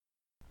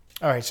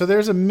All right, so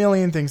there's a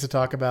million things to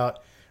talk about,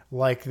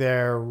 like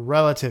their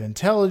relative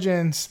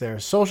intelligence, their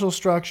social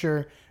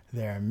structure,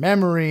 their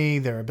memory,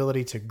 their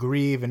ability to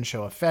grieve and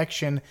show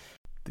affection.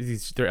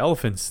 They're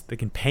elephants. They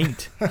can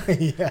paint.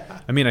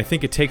 Yeah. I mean, I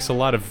think it takes a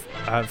lot of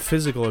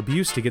physical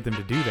abuse to get them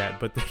to do that,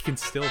 but they can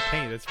still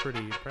paint. That's pretty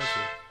impressive.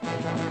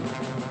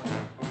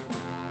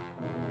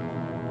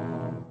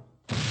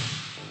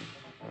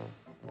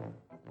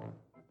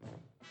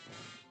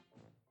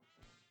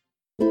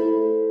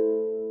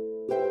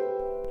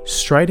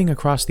 Striding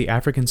across the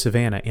African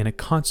savanna in a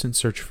constant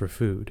search for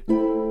food,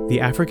 the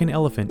African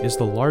elephant is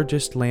the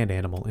largest land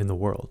animal in the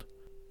world.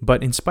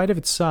 But in spite of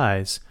its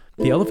size,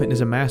 the elephant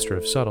is a master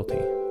of subtlety.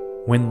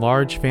 When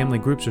large family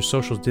groups are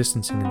social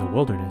distancing in the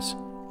wilderness,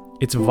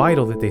 it's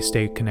vital that they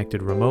stay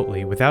connected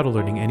remotely without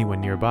alerting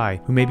anyone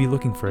nearby who may be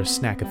looking for a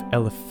snack of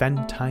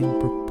elephantine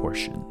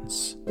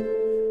proportions.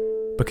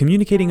 But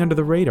communicating under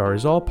the radar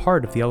is all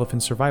part of the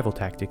elephant's survival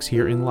tactics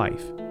here in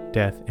life,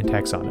 death, and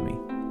taxonomy.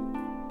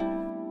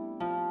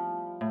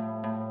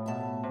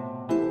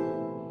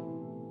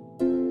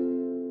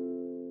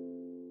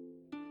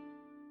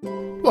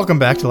 Welcome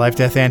back to Life,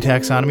 Death, and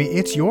Taxonomy.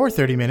 It's your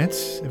 30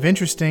 minutes of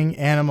interesting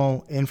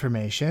animal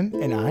information,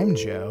 and I'm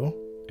Joe.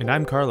 And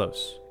I'm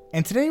Carlos.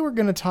 And today we're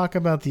going to talk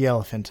about the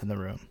elephant in the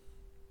room.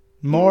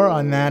 More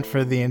on that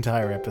for the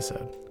entire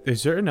episode.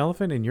 Is there an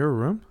elephant in your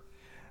room?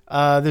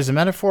 There's a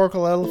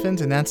metaphorical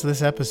elephant, and that's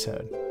this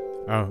episode.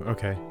 Oh,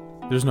 okay.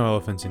 There's no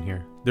elephants in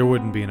here. There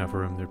wouldn't be enough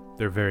room.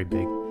 They're very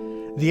big.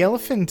 The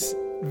elephant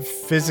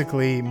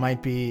physically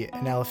might be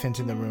an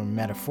elephant in the room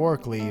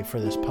metaphorically for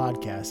this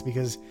podcast,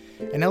 because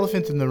an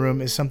elephant in the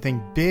room is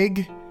something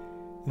big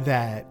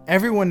that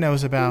everyone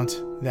knows about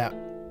that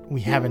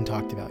we haven't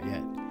talked about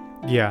yet.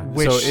 Yeah,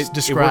 which so it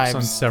describes works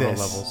on several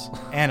this levels.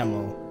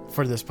 Animal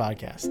for this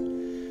podcast.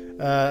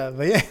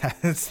 But yeah,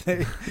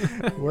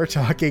 we're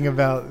talking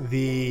about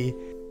the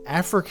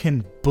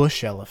African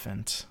bush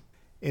elephant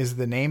is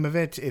the name of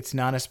it. It's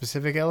not a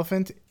specific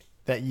elephant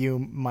that you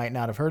might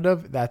not have heard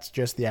of. That's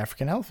just the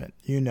African elephant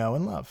you know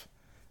and love.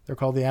 They're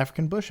called the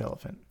African bush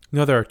elephant.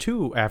 No, there are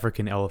two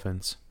African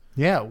elephants.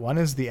 Yeah, one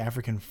is the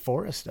African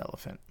forest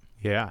elephant.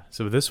 Yeah,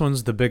 so this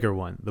one's the bigger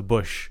one, the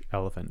bush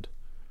elephant.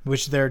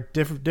 Which they're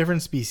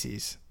different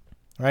species,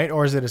 right?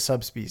 Or is it a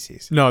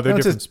subspecies? No, they're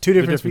different. Two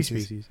different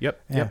species.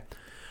 Yep, yeah.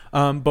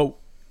 Yep. But,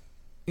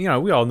 you know,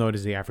 we all know it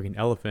as the African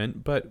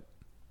elephant, but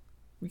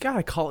we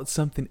gotta call it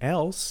something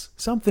else.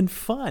 Something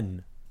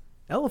fun.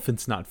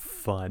 Elephant's not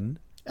fun.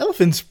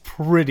 Elephant's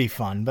pretty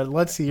fun, but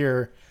let's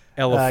hear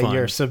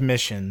your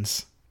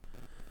submissions.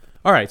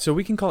 All right, so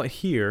we can call it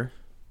here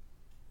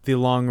the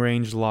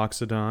long-range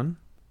Loxodon.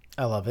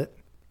 I love it.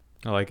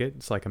 I like it.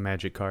 It's like a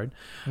magic card.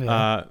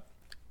 Yeah.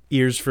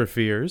 Ears for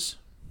fears.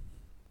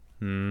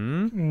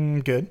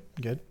 Good.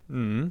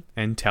 And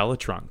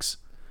teletrunks.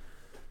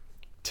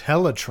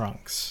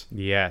 Teletrunks.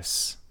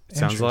 Yes.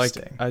 Sounds like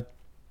a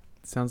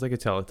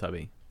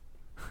Teletubby.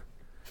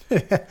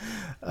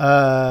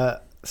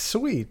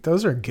 Sweet.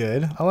 Those are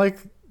good. I like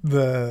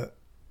the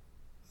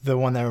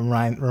one that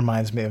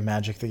reminds me of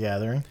Magic the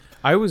Gathering.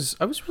 I was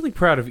really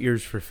proud of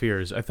Ears for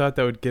Fears. I thought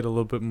that would get a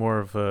little bit more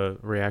of a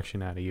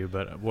reaction out of you,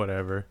 but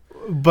whatever.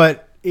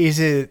 But does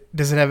it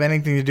have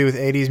anything to do with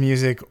 80s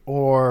music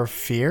or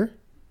fear?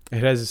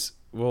 It has.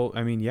 Well,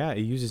 I mean, yeah, it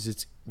uses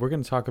its. We're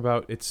going to talk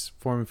about its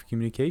form of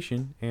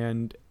communication,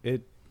 and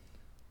it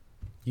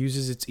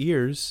uses its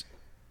ears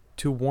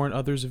to warn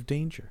others of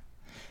danger.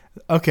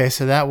 Okay,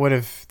 so that would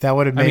have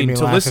made me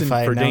laugh if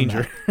I had known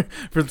danger,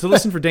 to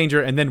listen for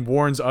danger, and then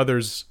warns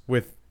others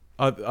with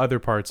other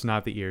parts,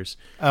 not the ears.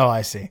 Oh,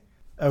 I see.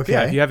 Okay.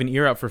 Yeah, if you have an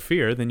ear out for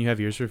fear, then you have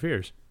ears for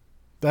fears.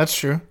 That's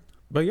true.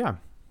 But yeah,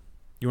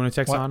 you want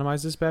to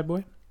taxonomize this bad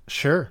boy?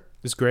 Sure.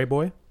 This gray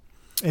boy?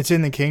 It's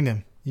in the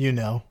kingdom,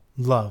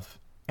 love,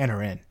 and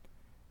are in.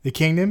 The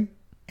kingdom,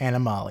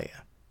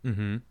 Animalia.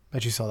 Mm-hmm.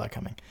 Bet you saw that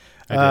coming.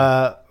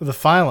 The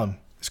phylum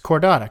is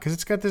Chordata, because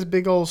it's got this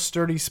big old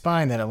sturdy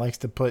spine that it likes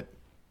to put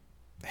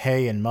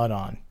hay and mud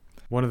on.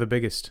 One of the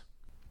biggest.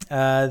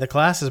 The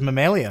class is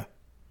Mammalia.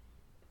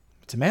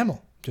 It's a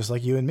mammal, just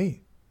like you and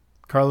me.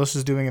 Carlos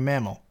is doing a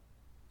mammal,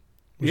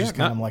 which is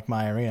kind of like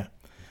my arena.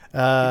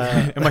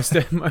 Am I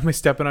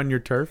stepping on your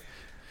turf?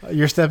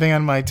 You're stepping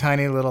on my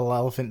tiny little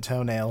elephant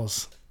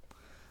toenails.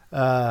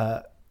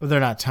 They're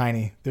not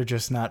tiny. They're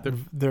just not.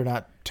 They're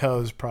not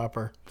toes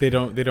proper. They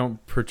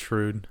don't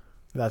protrude.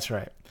 That's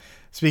right.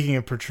 Speaking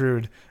of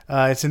protrude,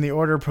 it's in the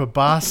order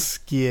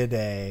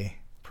Proboscidae.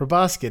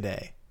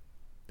 Proboscidae.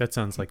 That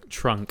sounds like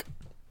trunk.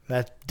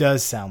 That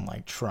does sound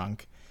like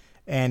trunk,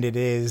 and it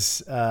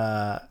is. It's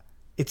a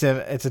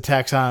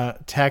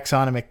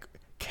taxonomic.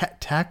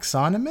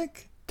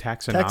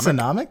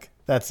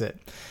 That's it.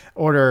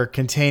 Order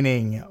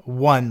containing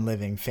one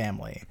living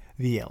family,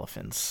 the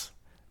elephants.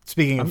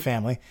 Speaking of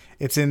family,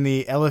 it's in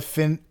the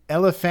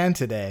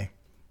Elephantidae.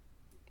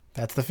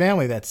 That's the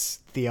family. That's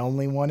the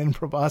only one in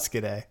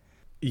Proboscidae.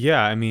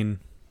 Yeah, I mean,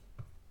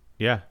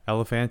 yeah,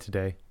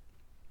 Elephantidae.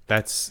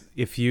 That's,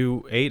 if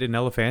you ate an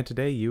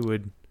Elephantidae, you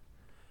would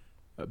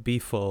be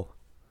full.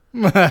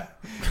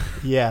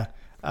 Yeah.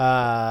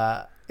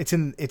 It's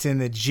in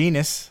the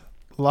genus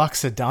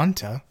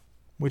Loxodonta,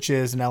 which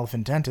is an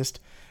elephant dentist,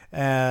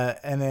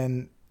 and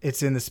then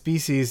it's in the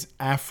species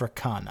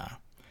Africana.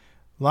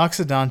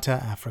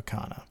 Loxodonta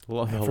africana. The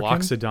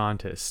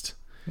loxodontist.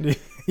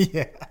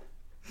 Yeah.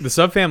 The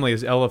subfamily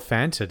is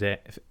Elephantinae.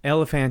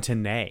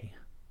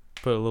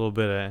 Put a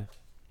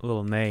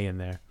little nay in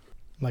there.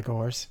 Like a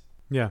horse.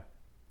 Yeah.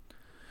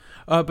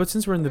 But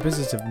since we're in the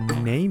business of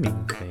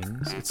naming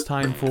things, it's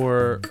time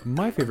for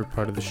my favorite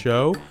part of the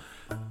show,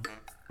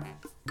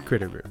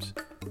 critter groups.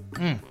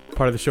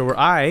 Part of the show where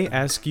I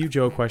ask you,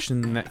 Joe, a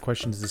question, and that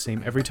question is the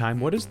same every time.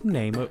 What is the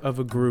name of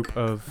a group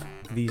of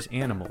these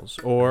animals?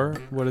 Or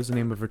what is the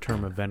name of a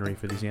term of venery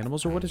for these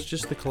animals? Or what is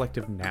just the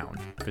collective noun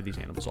for these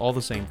animals? All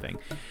the same thing.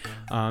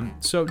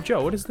 So,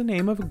 Joe, what is the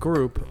name of a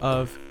group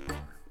of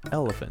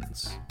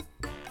elephants?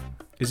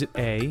 Is it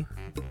A,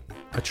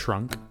 a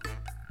trunk?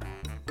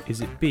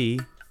 Is it B,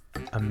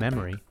 a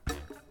memory?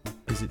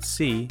 Is it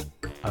C,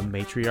 a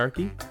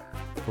matriarchy?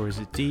 Or is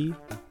it D,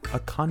 a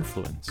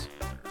confluence?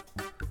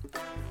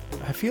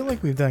 I feel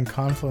like we've done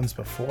confluence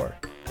before.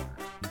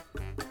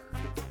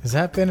 Has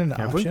that been an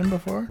option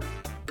before?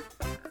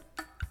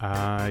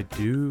 I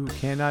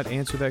cannot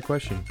answer that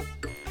question.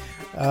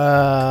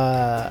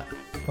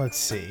 Let's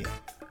see.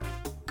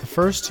 The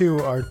first two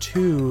are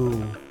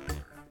too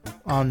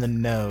on the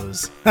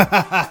nose.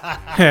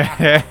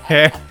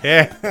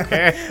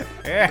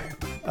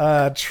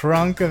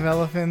 Trunk of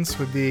elephants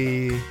would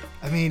be...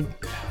 I mean,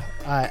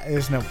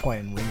 there's no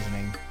point in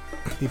reasoning.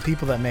 The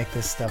people that make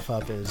this stuff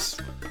up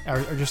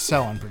are just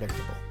so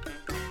unpredictable.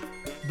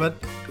 But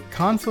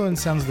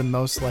confluence sounds the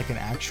most like an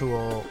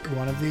actual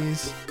one of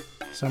these,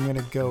 so I'm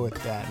gonna go with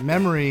that. A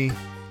memory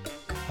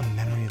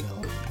of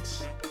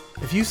elephants.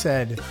 If you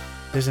said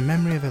there's a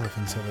memory of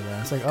elephants over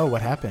there, it's like, oh,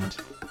 what happened?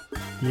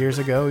 Years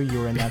ago, you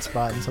were in that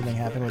spot and something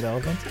happened with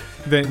elephants.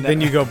 Then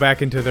you go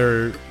back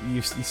into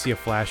you see a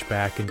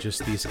flashback and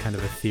just these kind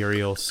of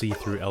ethereal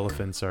see-through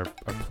elephants are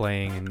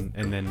playing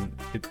and then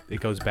it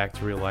goes back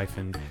to real life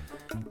and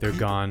they're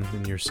gone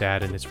and you're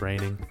sad and it's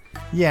raining.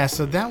 Yeah,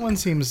 so that one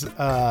seems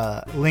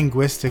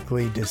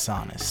linguistically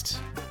dishonest.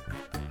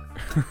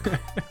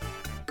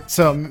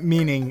 So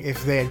meaning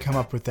if they had come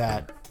up with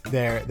that,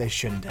 they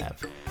shouldn't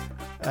have.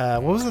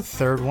 What was the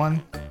third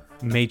one?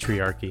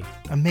 Matriarchy.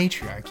 A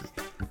matriarchy.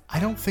 I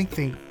don't think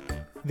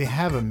they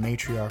have a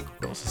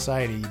matriarchal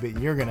society, but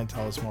you're going to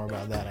tell us more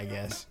about that, I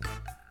guess.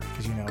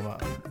 Because you know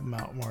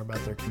more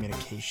about their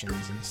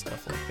communications and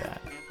stuff like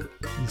that.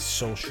 And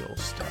social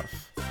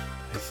stuff.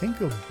 I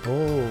think a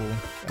bull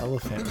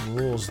elephant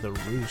rules the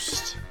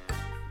roost.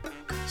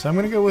 So I'm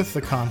going to go with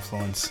the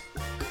confluence.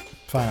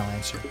 Final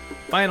answer.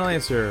 Final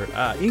answer.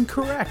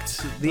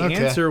 Incorrect. The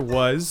answer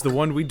was the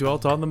one we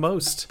dwelt on the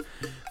most.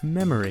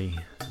 Memory.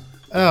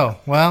 Oh,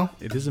 well.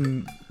 It is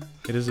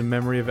a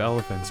memory of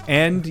elephants.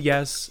 And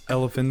yes,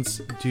 elephants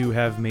do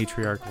have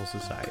matriarchal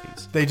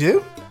societies. They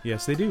do?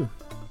 Yes, they do.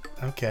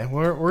 Okay,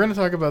 we're going to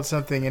talk about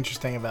something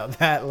interesting about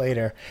that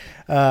later.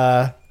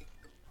 I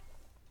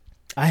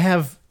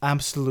have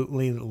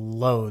absolutely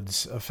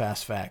loads of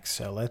fast facts,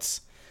 so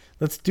let's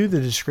do the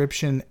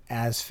description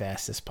as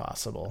fast as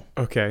possible.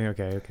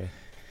 Okay.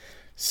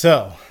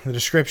 So, the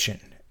description.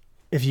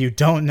 If you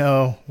don't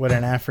know what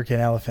an African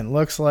elephant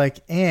looks like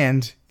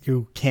and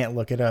you can't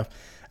look it up,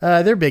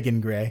 they're big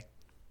and gray.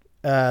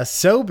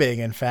 So big,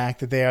 in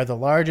fact, that they are the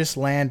largest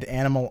land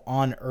animal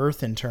on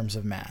Earth in terms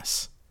of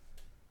mass.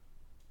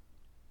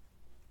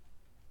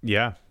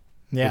 Yeah.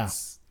 Yeah.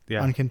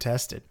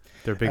 Uncontested.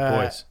 They're big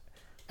boys.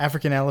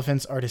 African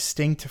elephants are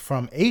distinct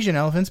from Asian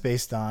elephants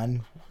based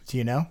on, do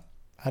you know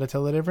how to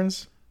tell the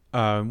difference?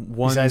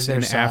 One's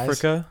in size?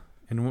 Africa,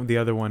 and the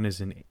other one is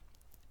in...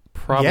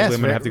 Probably yes,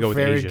 I'm going to have to go with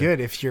Asia. Very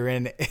good. If you're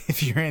in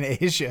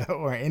Asia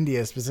or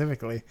India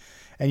specifically,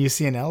 and you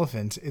see an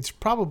elephant, it's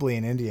probably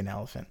an Indian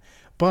elephant.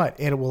 But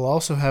it will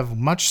also have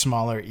much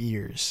smaller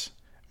ears.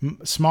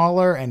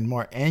 Smaller and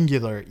more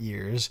angular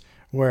ears,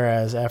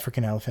 whereas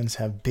African elephants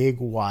have big,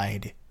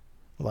 wide,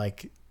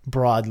 like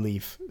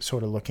broadleaf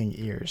sort of looking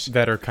ears.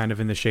 That are kind of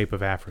in the shape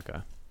of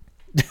Africa.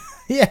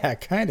 Yeah,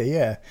 kind of,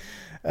 yeah.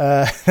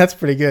 That's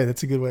pretty good.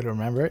 That's a good way to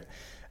remember it.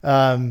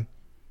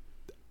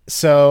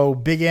 So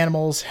big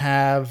animals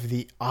have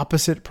the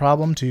opposite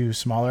problem to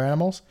smaller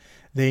animals.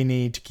 They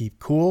need to keep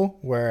cool,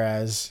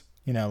 whereas,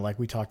 like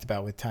we talked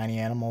about with tiny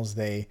animals,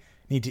 they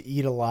need to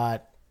eat a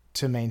lot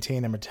to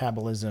maintain their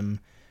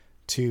metabolism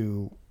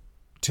to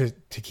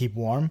keep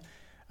warm.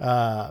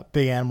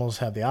 Big animals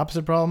have the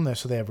opposite problem,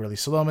 so they have really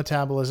slow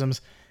metabolisms,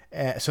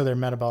 so their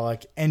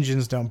metabolic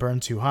engines don't burn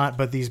too hot,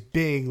 but these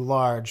big,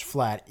 large,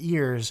 flat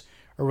ears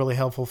are really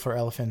helpful for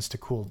elephants to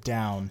cool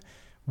down.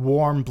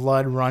 Warm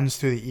blood runs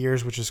through the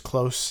ears, which is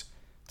close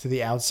to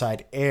the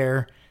outside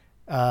air.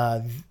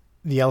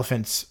 The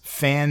elephants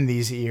fan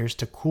these ears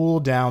to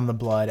cool down the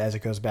blood as it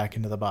goes back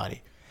into the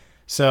body.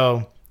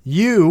 So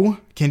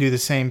you can do the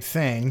same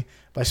thing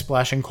by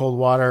splashing cold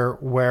water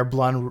where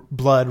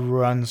blood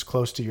runs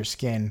close to your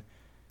skin,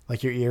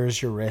 like your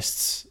ears, your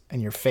wrists,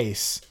 and your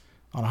face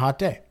on a hot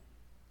day.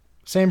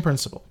 Same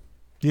principle.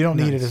 You don't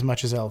need it as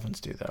much as elephants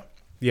do, though.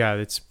 Yeah,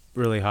 it's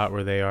really hot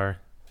where they are.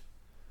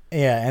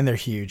 Yeah, and they're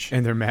huge.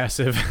 And they're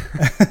massive.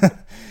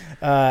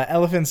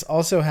 Elephants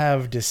also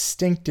have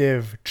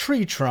distinctive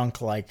tree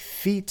trunk-like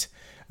feet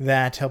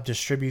that help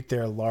distribute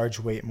their large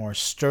weight more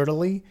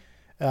sturdily.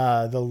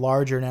 The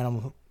larger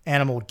an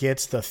animal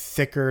gets, the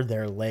thicker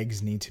their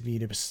legs need to be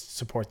to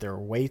support their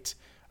weight.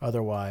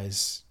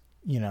 Otherwise,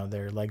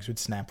 their legs would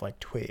snap like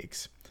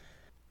twigs.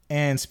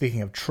 And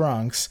speaking of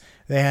trunks,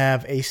 they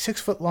have a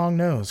 6-foot-long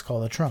nose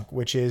called a trunk,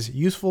 which is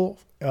useful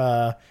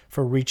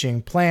for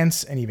reaching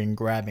plants and even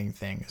grabbing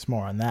things.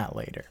 More on that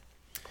later.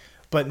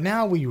 But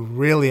now we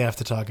really have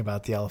to talk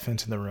about the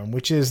elephant in the room,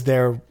 which is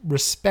their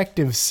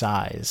respective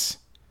size.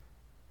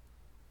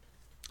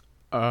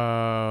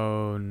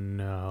 Oh,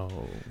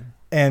 no.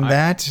 And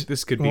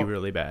this could be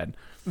really bad.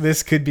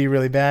 This could be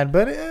really bad,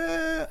 but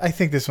I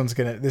think this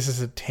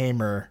is a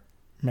tamer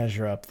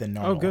measure up than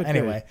normal. Oh, good.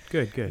 Anyway.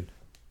 Good.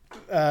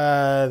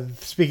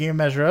 Speaking of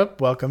Measure Up,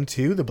 welcome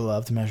to the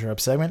beloved Measure Up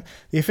segment,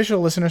 the official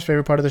listener's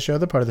favorite part of the show,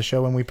 the part of the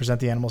show when we present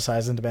the animal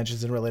size and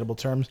dimensions in relatable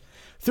terms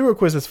through a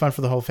quiz that's fun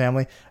for the whole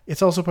family.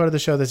 It's also part of the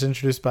show that's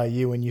introduced by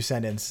you when you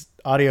send in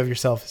audio of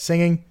yourself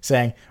singing,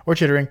 saying, or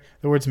chittering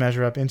the words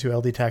Measure Up into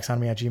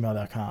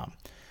ldtaxonomy@gmail.com.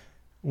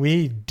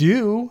 We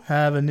do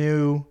have a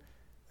new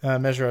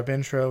Measure Up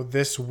intro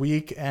this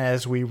week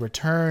as we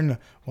return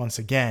once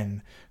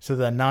again to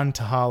the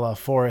Nantahala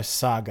Forest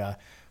Saga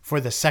for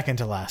the second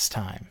to last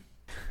time.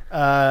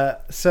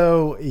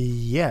 So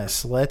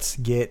yes, let's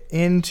get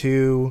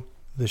into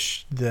the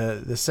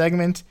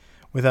segment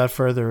without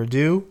further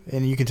ado,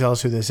 and you can tell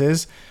us who this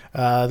is,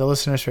 the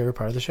listener's favorite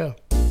part of the show.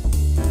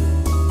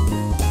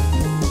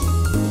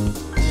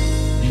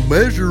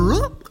 Measure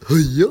up,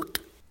 yuck.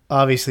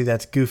 Obviously,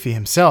 that's Goofy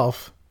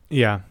himself.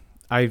 Yeah,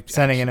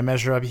 sending in a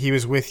Measure Up. He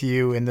was with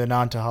you in the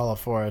Nantahala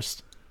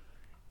Forest.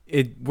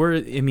 He's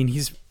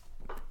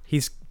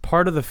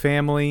part of the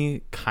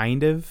family,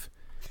 kind of.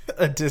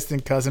 A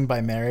distant cousin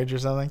by marriage or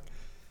something.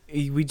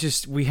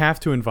 We have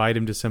to invite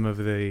him to some of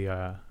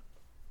the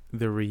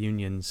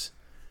reunions,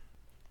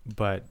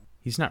 but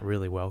he's not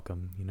really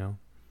welcome,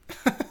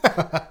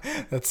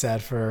 That's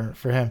sad for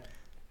him.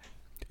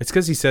 It's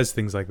because he says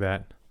things like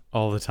that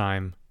all the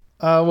time.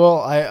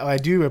 Well, I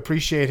do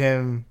appreciate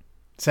him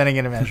sending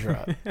in a Measure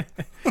Up.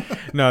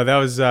 No, that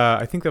was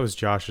I think that was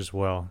Josh as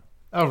well.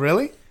 Oh,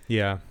 really?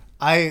 Yeah.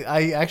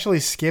 I actually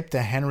skipped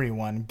a Henry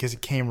one because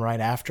it came right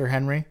after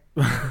Henry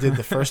did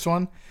the first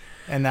one,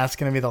 and that's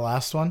going to be the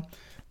last one.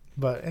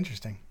 But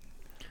interesting.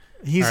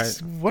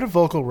 What a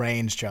vocal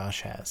range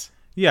Josh has.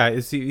 Yeah,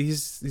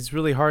 he's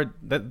really hard.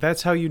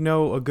 That's how you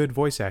know a good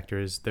voice actor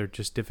is. They're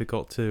just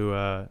difficult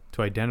to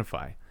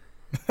identify.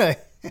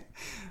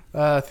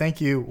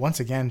 Thank you once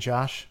again,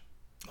 Josh.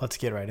 Let's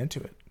get right into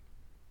it.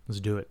 Let's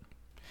do it.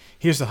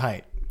 Here's the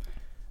height.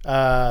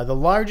 The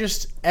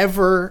largest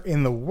ever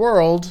in the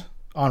world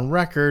on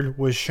record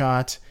was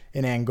shot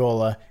in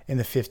Angola in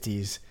the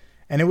 50s,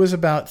 and it was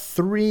about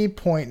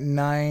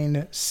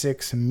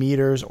 3.96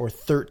 meters or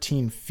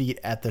 13 feet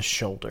at the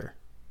shoulder.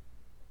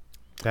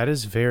 That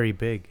is very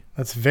big.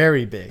 That's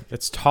very big.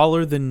 That's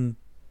taller than...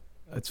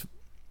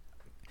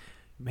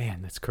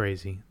 Man, that's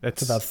crazy.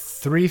 That's about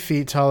 3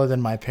 feet taller than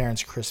my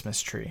parents'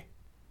 Christmas tree.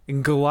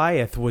 And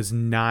Goliath was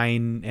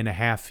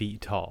 9.5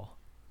 feet tall.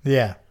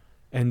 Yeah.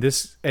 And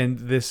this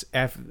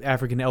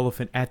African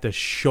elephant at the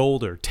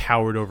shoulder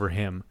towered over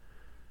him.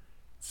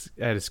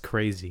 That is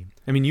crazy.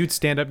 I mean, you'd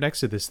stand up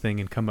next to this thing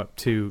and come up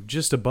to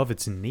just above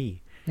its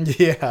knee.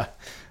 Yeah.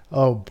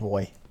 Oh,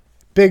 boy.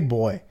 Big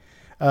boy.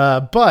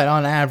 But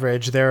on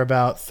average, they're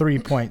about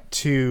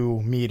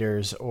 3.2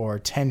 meters or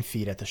 10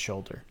 feet at the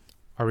shoulder.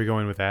 Are we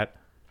going with that?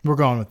 We're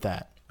going with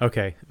that.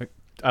 Okay.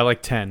 I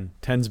like 10.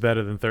 10's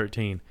better than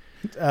 13.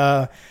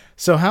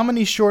 So how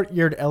many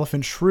short-eared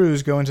elephant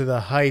shrews go into the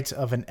height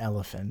of an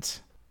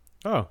elephant?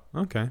 Oh,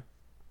 okay.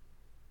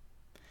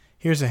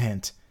 Here's a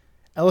hint.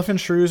 Elephant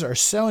shrews are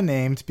so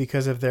named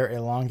because of their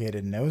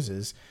elongated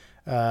noses.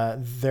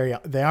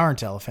 They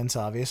aren't elephants,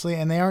 obviously,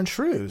 and they aren't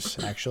shrews,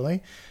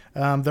 actually.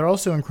 They're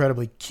also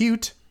incredibly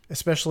cute,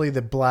 especially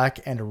the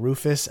black and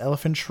rufous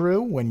elephant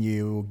shrew. When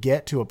you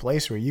get to a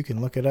place where you can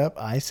look it up,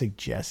 I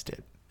suggest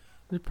it.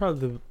 They're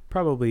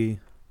probably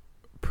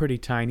pretty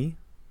tiny,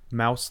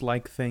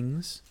 mouse-like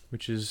things,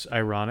 which is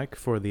ironic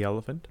for the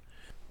elephant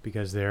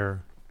because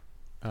they're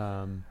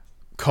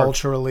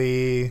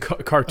culturally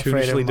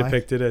cartoonishly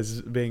depicted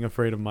as being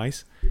afraid of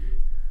mice.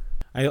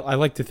 I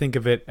like to think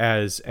of it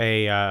as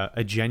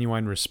a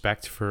genuine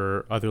respect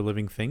for other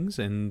living things,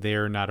 and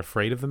they're not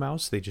afraid of the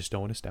mouse. They just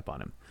don't want to step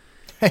on him.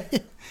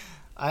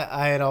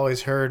 I had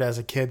always heard as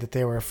a kid that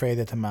they were afraid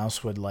that the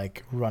mouse would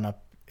run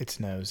up its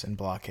nose and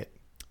block it.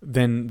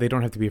 Then they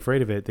don't have to be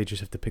afraid of it. They just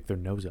have to pick their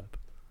nose up.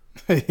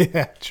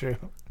 Yeah, true.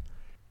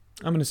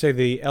 I'm going to say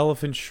the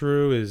elephant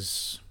shrew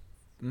is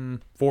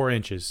 4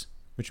 inches,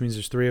 which means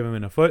there's 3 of them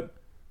in a foot,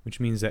 which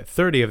means that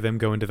 30 of them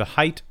go into the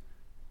height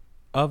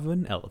of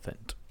an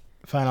elephant.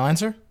 Final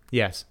answer?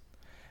 Yes.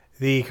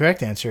 The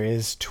correct answer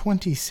is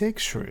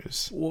 26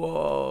 shrews.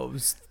 Whoa,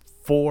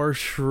 4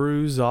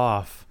 shrews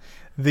off.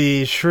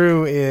 The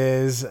shrew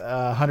is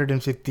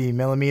 150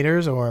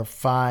 millimeters or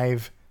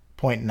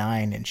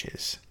 5.9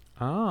 inches.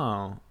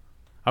 Oh.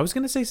 I was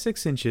going to say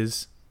 6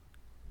 inches,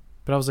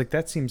 but I was like,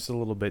 that seems a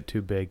little bit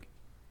too big.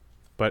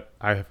 But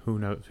who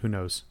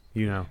knows?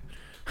 You know.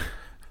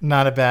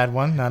 Not a bad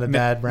one. Not a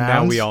bad round.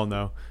 Now we all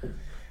know.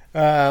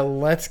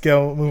 Let's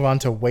move on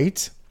to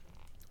weight.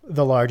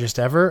 The largest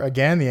ever,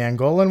 again, the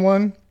Angolan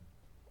one,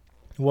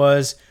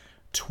 was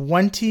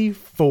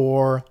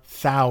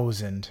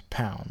 24,000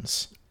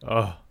 pounds.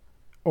 Oh.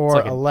 Or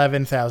like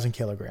 11,000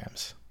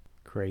 kilograms.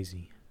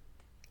 Crazy.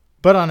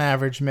 But on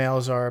average,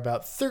 males are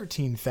about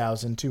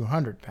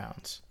 13,200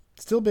 pounds.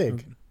 Still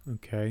big.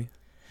 Okay.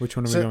 Which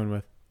one are we going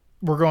with?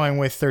 We're going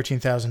with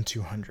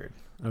 13,200.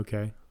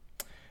 Okay.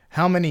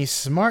 How many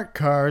smart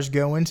cars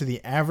go into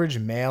the average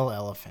male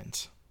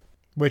elephant?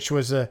 Which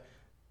was a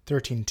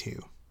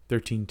 13.2.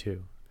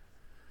 13.2.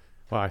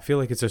 Wow, I feel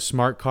like it's a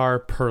smart car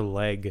per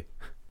leg.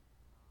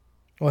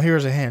 Well,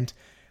 here's a hint.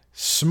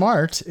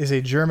 Smart is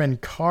a German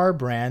car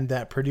brand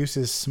that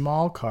produces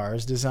small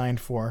cars designed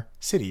for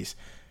cities.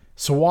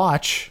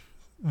 Swatch,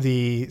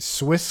 the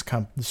Swiss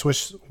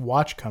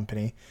watch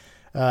company,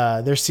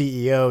 their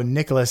CEO,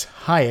 Nicholas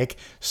Hayek,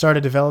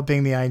 started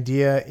developing the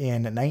idea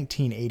in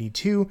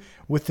 1982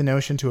 with the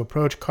notion to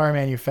approach car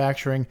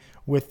manufacturing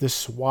with the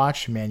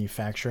Swatch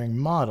manufacturing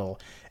model.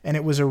 And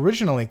it was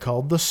originally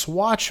called the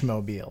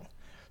Swatchmobile.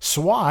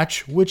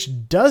 Swatch,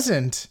 which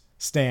doesn't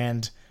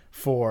stand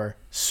for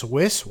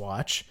Swiss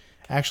watch,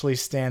 actually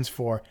stands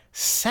for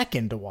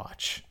second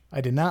watch.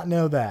 I did not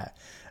know that.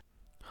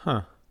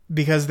 Huh.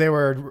 Because they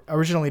were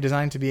originally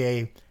designed to be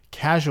a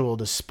casual,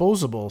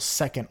 disposable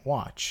second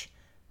watch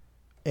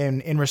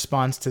in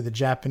response to the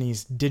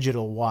Japanese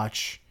digital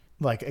watch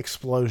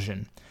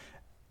explosion.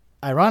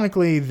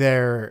 Ironically,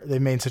 they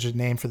made such a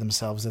name for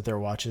themselves that their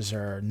watches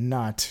are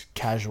not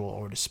casual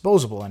or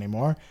disposable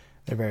anymore.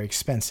 They're very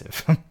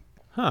expensive.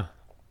 Huh.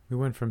 We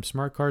went from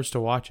smart cars to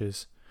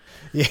watches.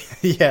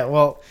 Yeah,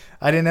 well,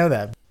 I didn't know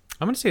that.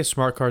 I'm going to say a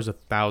smart car is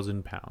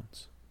 1,000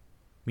 pounds,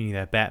 meaning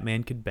that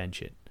Batman could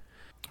bench it.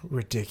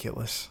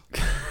 Ridiculous.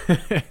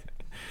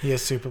 He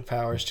has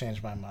superpowers.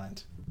 Changed my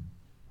mind.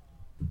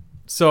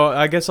 So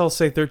I guess I'll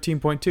say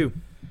 13.2.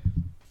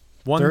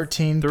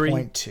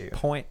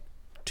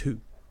 13.2.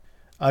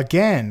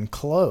 Again,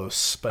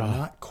 close, but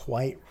not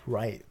quite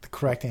right. The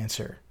correct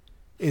answer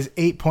is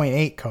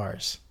 8.8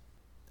 cars.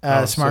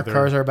 Smart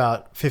cars are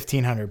about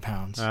 1,500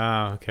 pounds.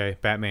 Oh, okay.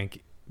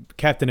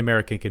 Captain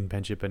America can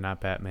bench it, but not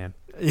Batman.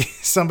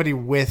 Somebody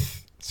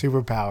with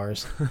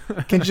superpowers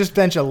can just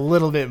bench a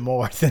little bit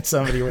more than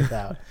somebody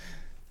without.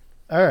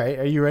 All right.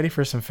 Are you ready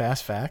for some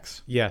fast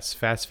facts? Yes.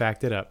 Fast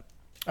fact it up.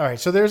 All right.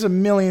 So there's a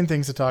million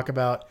things to talk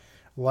about,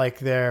 like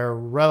their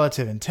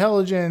relative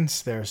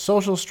intelligence, their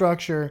social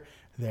structure,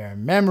 their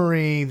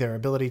memory, their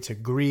ability to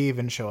grieve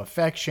and show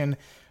affection.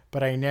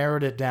 But I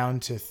narrowed it down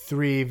to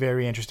 3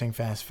 very interesting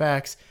fast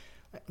facts.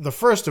 The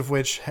first of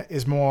which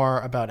is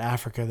more about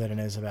Africa than it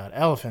is about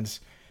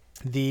elephants.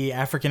 The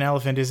African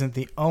elephant isn't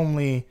the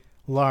only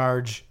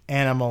large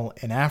animal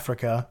in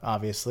Africa,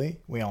 obviously.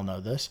 We all know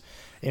this.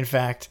 In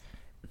fact,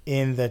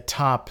 in the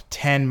top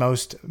 10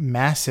 most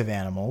massive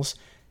animals,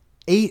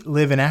 8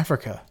 live in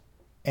Africa.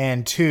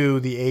 And 2,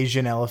 the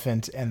Asian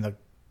elephant and the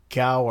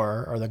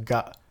gaur, or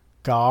the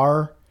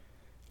gar,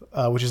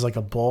 which is like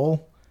a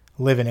bull,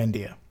 live in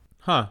India.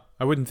 Huh.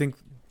 I would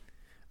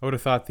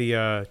have thought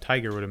the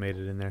tiger would have made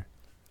it in there.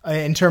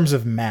 In terms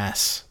of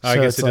mass. I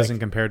guess it doesn't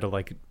compare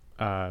to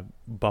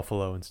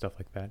buffalo and stuff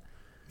like that.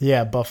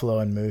 Yeah, buffalo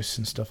and moose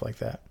and stuff like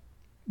that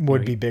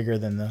would be bigger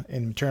than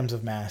in terms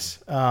of mass.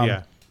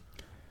 Yeah.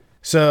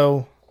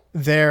 So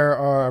there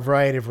are a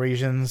variety of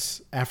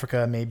reasons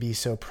Africa may be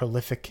so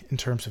prolific in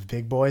terms of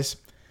big boys.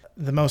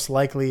 The most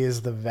likely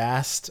is the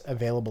vast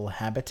available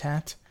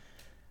habitat.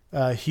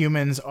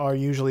 Humans are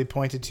usually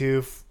pointed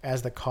to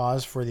as the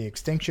cause for the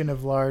extinction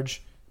of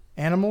large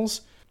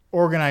animals.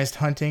 Organized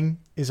hunting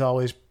is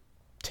always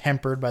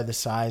tempered by the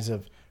size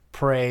of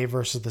prey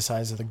versus the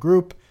size of the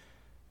group.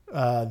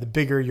 The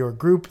bigger your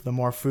group, the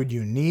more food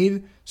you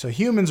need. So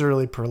humans are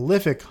really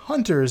prolific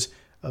hunters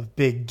of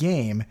big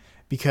game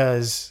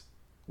because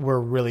we're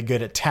really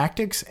good at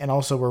tactics and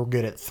also we're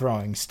good at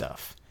throwing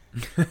stuff.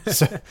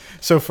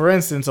 So for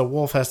instance, a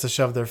wolf has to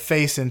shove their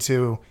face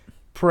into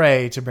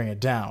prey to bring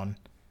it down,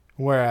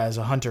 whereas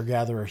a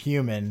hunter-gatherer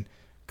human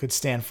could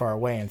stand far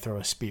away and throw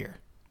a spear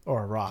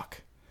or a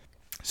rock.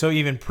 So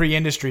even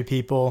pre-industry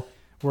people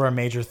were a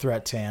major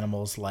threat to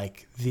animals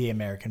like the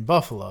American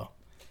buffalo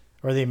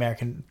or the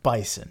American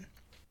bison.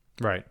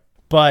 Right.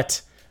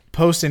 But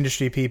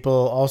post-industry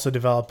people also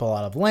developed a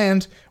lot of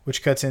land,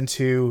 which cuts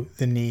into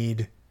the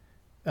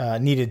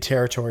needed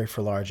territory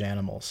for large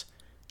animals.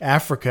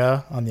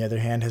 Africa, on the other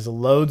hand, has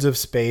loads of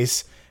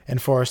space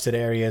and forested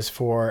areas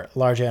for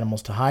large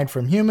animals to hide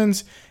from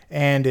humans,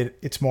 and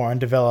it's more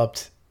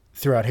undeveloped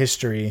throughout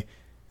history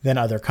than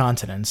other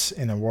continents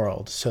in the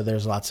world. So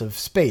there's lots of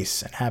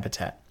space and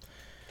habitat.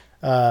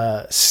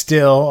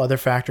 Still, other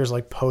factors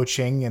like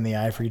poaching and the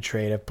ivory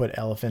trade have put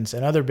elephants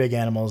and other big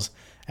animals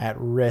at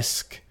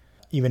risk,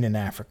 even in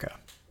Africa.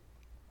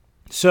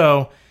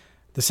 So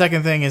the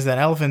second thing is that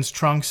elephants'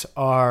 trunks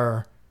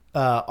are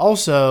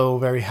also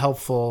very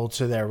helpful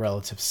to their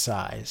relative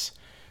size.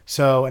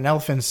 So an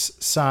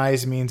elephant's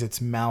size means its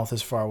mouth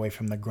is far away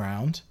from the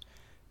ground.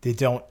 They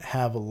don't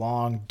have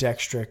long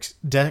dexterous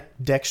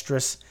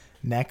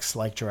necks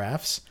like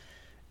giraffes.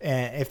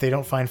 And if they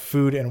don't find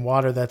food and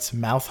water that's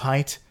mouth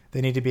height,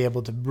 they need to be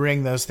able to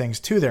bring those things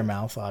to their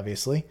mouth,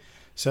 obviously.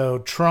 So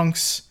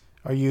trunks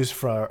are used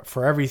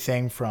for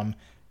everything from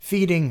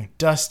feeding,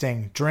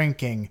 dusting,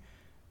 drinking,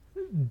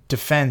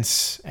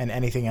 defense, and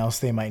anything else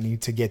they might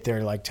need to get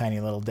their like tiny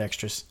little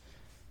dexterous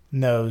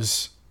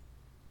nose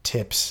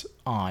tips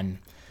on.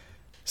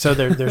 So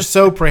they're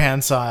so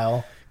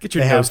prehensile. Get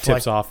your nose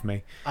tips off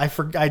me. I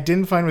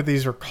didn't find what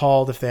these were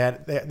called. If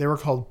they were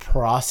called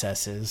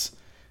processes.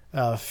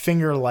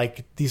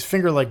 Finger-like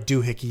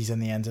doohickeys in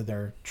the ends of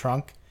their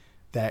trunk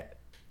that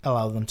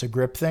allow them to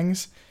grip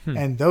things,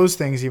 and those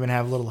things even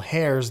have little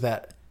hairs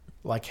that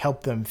like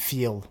help them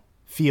feel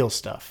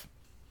stuff.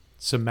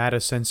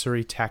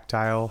 Somatosensory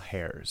tactile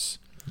hairs.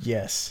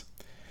 Yes.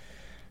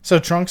 So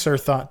trunks are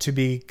thought to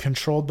be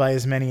controlled by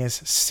as many as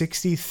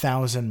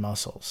 60,000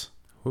 muscles,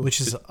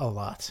 which is a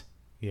lot.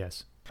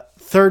 Yes.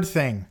 Third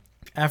thing,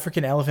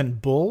 African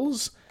elephant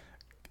bulls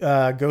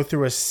go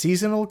through a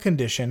seasonal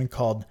condition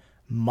called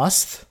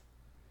musth,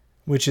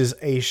 which is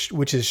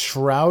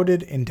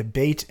shrouded in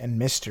debate and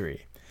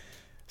mystery.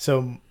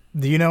 So,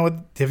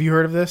 have you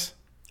heard of this?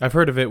 I've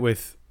heard of it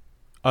with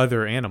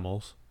other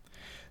animals.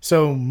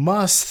 So,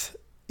 musth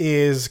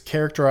is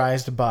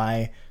characterized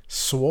by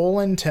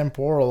swollen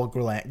temporal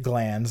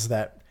glands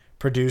that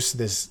produce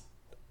this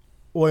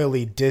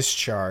oily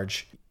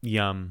discharge.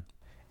 Yum.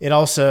 It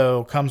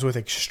also comes with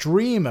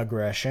extreme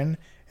aggression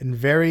and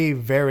very,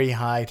 very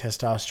high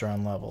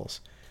testosterone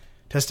levels.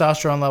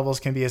 Testosterone levels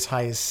can be as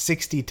high as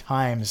 60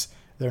 times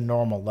their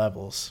normal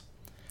levels.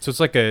 So it's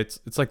like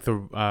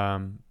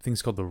the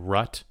thing's called the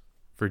rut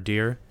for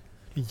deer.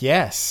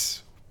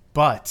 Yes,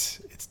 but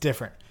it's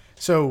different.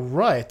 So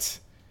rut,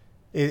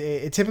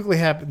 it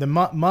typically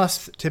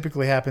musth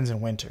typically happens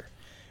in winter,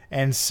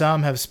 and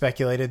some have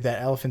speculated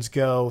that elephants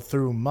go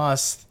through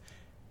musth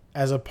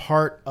as a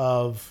part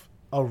of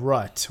a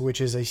rut,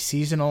 which is a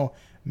seasonal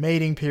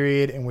mating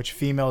period in which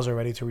females are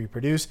ready to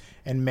reproduce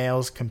and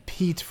males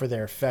compete for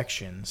their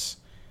affections.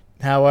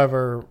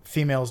 However,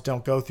 females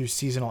don't go through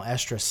seasonal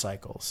estrus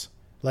cycles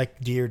like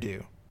deer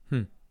do.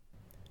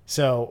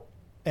 So,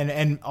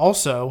 and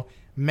also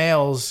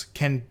males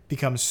can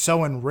become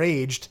so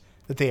enraged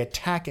that they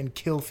attack and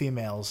kill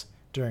females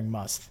during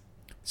musth.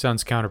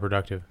 Sounds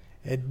counterproductive.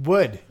 It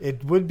would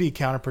be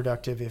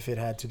counterproductive if it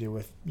had to do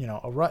with,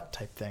 a rut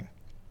type thing.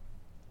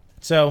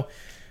 So,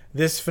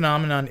 this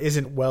phenomenon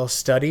isn't well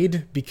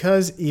studied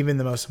because even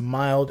the most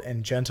mild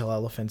and gentle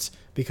elephants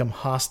become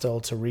hostile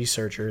to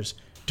researchers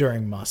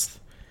during musth.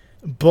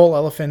 Bull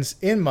elephants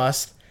in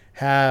musth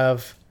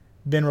have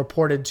been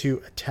reported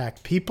to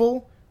attack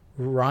people,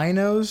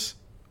 rhinos,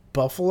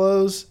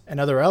 buffaloes, and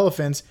other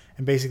elephants,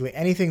 and basically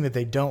anything that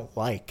they don't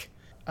like.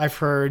 I've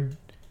heard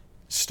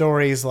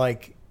stories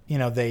like,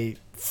 they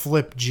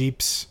flip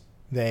jeeps,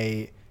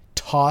 they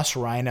toss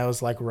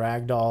rhinos like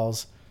rag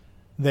dolls,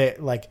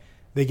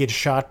 they get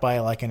shot by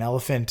like an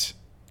elephant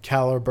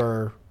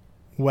caliber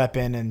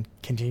weapon and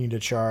continue to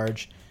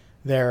charge.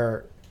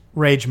 They're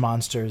rage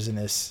monsters in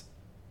this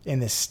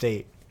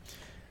state.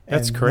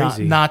 That's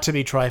crazy. Not to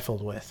be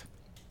trifled with.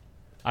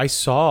 I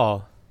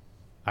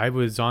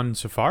was on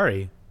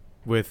safari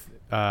with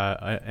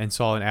and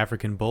saw an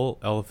African bull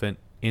elephant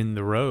in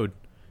the road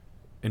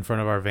in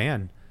front of our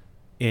van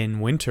in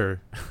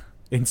winter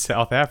in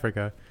South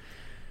Africa.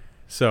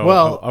 So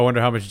I wonder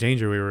how much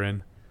danger we were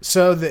in.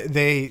 So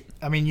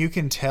you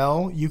can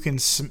tell,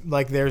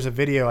 there's a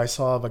video I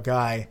saw of a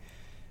guy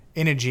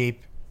in a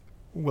Jeep,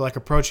 like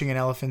approaching an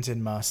elephant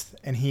in musth,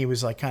 and he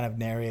was like kind of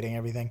narrating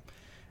everything.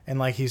 And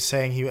like he's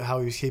saying how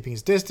he was keeping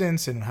his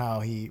distance and how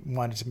he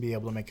wanted to be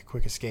able to make a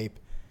quick escape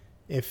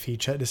if he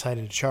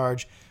decided to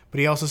charge. But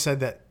he also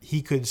said that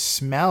he could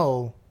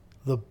smell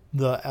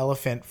the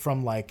elephant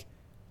from like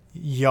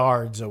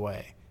yards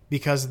away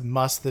because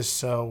musth is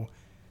so...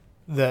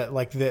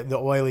 the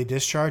oily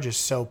discharge is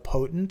so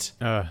potent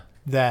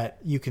that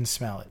you can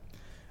smell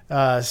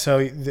it.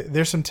 So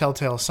there's some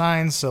telltale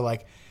signs. So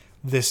like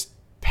this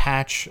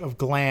patch of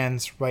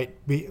glands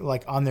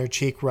like on their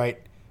cheek right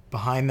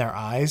behind their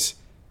eyes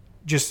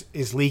just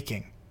is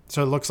leaking.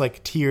 So it looks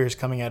like tears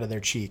coming out of their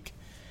cheek.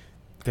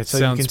 That so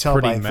sounds you can tell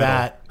pretty by metal.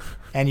 that,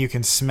 and you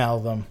can smell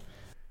them.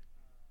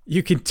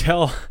 You can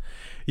tell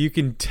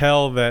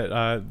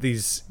that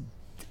these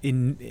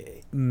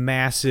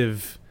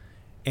massive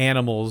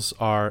animals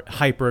are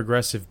hyper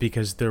aggressive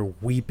because they're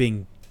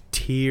weeping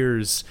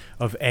tears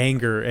of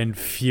anger and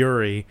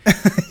fury.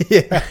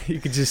 Yeah, you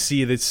can just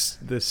see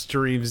the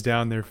streams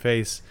down their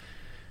face.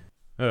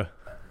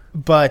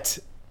 But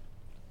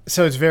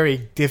so it's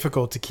very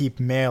difficult to keep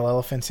male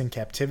elephants in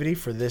captivity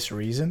for this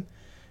reason,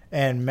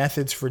 and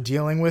methods for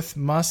dealing with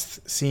musth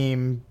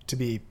seem to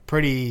be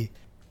pretty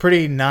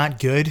pretty not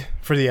good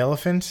for the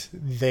elephant.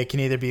 They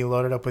can either be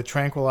loaded up with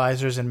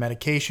tranquilizers and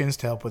medications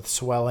to help with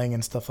swelling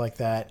and stuff like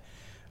that,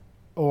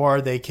 or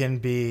they can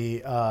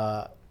be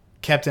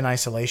kept in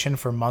isolation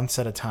for months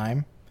at a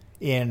time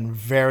in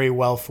very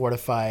well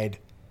fortified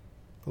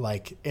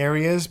like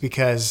areas,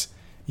 because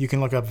you can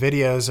look up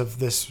videos of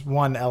this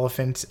one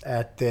elephant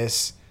at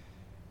this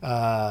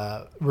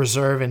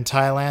reserve in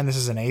Thailand. This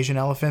is an Asian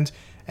elephant,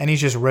 and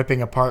he's just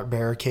ripping apart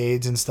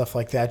barricades and stuff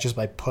like that just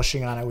by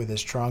pushing on it with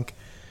his trunk.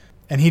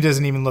 And he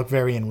doesn't even look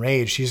very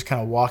enraged. He's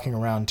kind of walking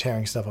around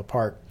tearing stuff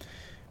apart.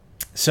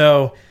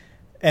 So,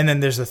 and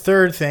then there's the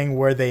third thing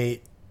where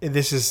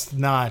this is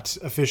not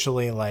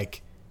officially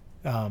like,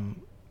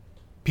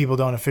 people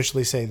don't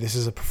officially say this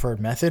is a preferred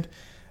method,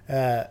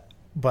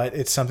 but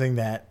it's something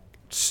that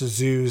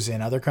zoos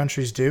in other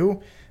countries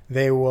do.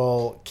 They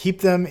will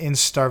keep them in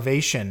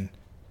starvation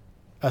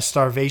on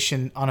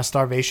a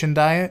starvation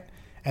diet,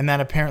 and that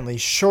apparently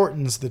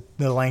shortens the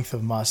length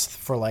of must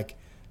for like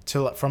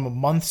from a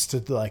month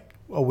to like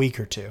a week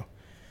or two.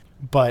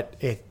 But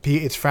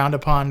it's frowned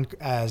upon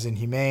as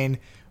inhumane.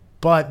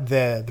 But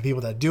the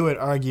people that do it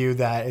argue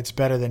that it's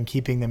better than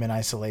keeping them in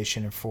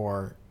isolation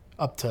for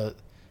up to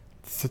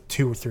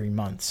 2 or 3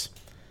 months.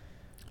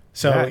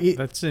 So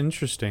that's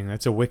interesting.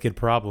 That's a wicked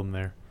problem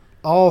there.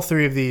 All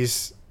three of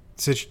these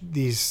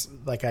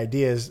like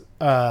ideas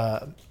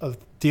of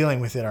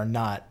dealing with it are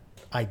not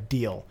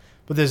ideal.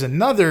 But there's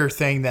another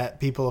thing that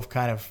people have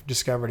kind of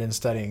discovered in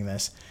studying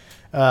this.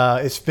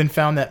 It's been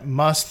found that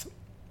must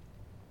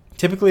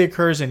typically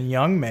occurs in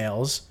young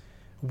males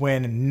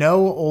when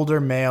no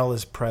older male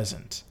is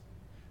present.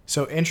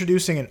 So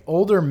introducing an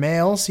older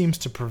male seems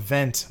to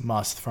prevent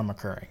must from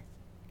occurring.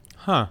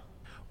 Huh.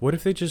 What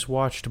if they just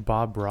watched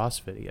Bob Ross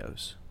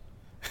videos?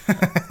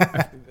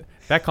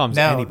 That calms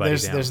anybody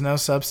down. There's no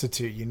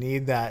substitute. You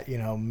need that,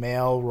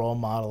 male role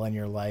model in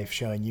your life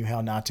showing you how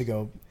not to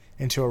go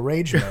into a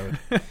rage mode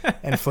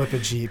and flip a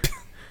Jeep.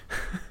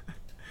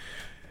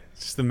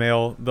 It's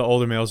the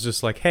older male's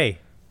just like, hey,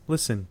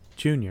 listen,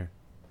 Junior,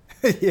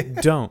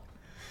 don't.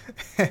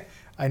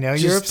 I know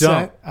you're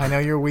upset. I know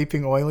you're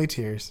weeping oily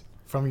tears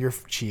from your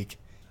cheek,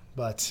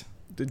 but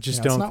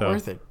just don't. It's not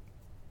worth it.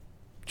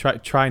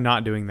 Try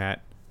not doing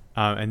that,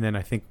 and then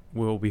I think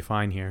we'll be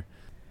fine here.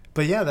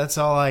 But yeah, that's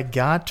all I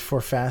got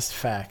for fast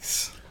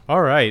facts.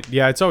 All right.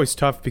 Yeah, it's always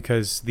tough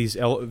because these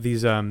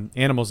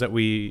animals that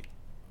we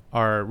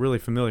are really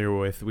familiar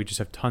with, we just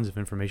have tons of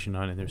information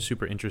on, and they're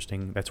super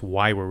interesting. That's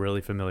why we're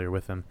really familiar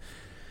with them.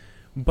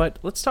 But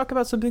let's talk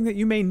about something that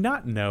you may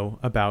not know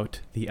about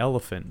the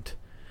elephant.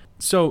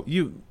 So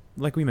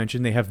like we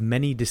mentioned, they have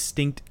many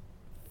distinct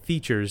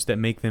features that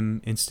make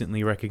them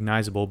instantly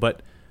recognizable,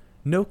 but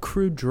no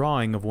crude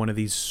drawing of one of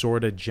these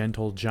sorta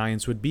gentle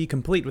giants would be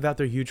complete without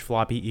their huge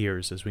floppy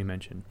ears, as we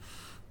mentioned.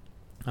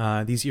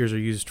 These ears are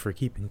used for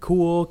keeping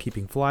cool,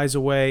 keeping flies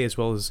away, as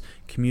well as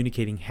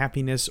communicating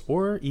happiness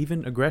or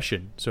even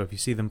aggression. So if you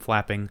see them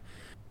flapping,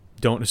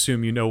 don't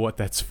assume you know what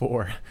that's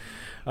for.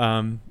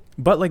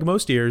 But like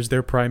most ears,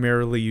 they're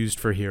primarily used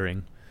for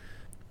hearing.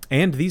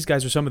 And these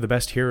guys are some of the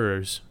best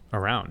hearers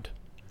around.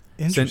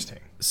 Interesting.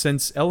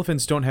 Since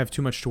elephants don't have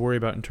too much to worry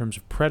about in terms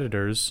of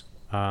predators,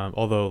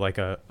 although like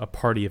a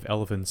party of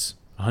elephants,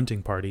 a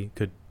hunting party,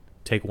 could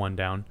take one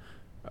down.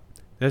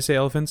 Did I say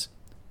elephants?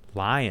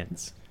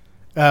 Lions.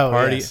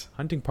 Oh, yes.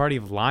 Hunting party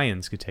of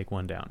lions could take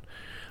one down.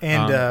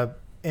 And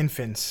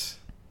infants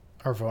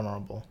are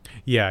vulnerable.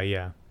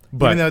 Yeah.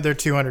 But even though they're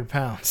 200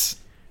 pounds.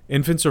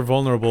 Infants are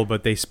vulnerable,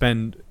 but they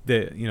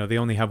they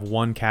only have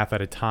one calf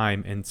at a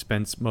time and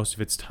spends most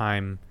of its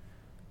time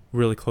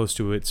really close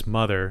to its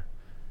mother,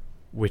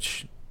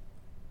 which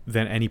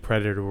then any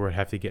predator would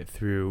have to get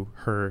through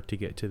her to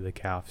get to the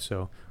calf.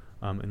 So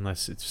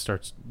unless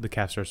the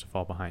calf starts to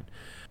fall behind.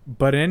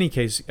 But in any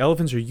case,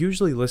 elephants are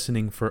usually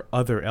listening for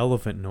other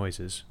elephant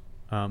noises,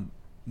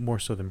 more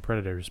so than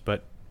predators,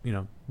 but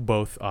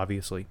both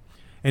obviously.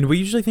 And we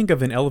usually think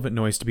of an elephant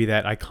noise to be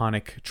that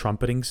iconic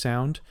trumpeting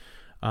sound,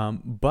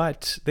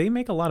 but they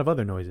make a lot of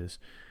other noises.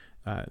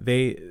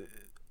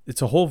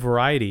 It's a whole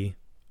variety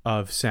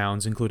of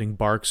sounds, including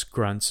barks,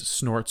 grunts,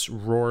 snorts,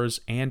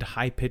 roars, and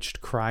high-pitched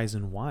cries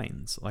and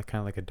whines, kind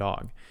of like a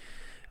dog.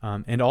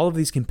 And all of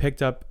these can be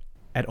picked up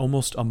at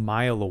almost a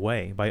mile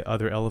away by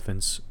other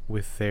elephants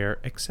with their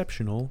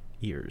exceptional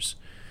ears.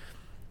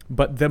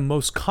 But the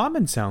most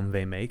common sound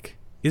they make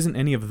isn't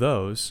any of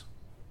those,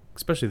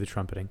 especially the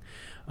trumpeting.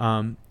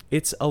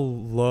 It's a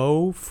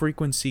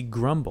low-frequency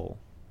grumble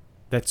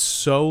that's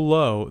so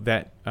low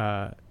that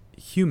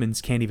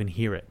humans can't even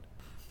hear it.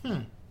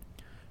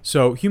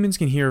 So humans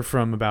can hear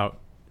from about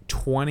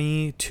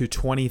 20 to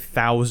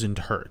 20,000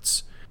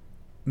 hertz.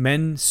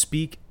 Men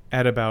speak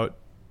at about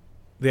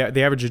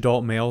the average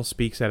adult male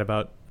speaks at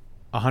about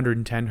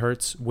 110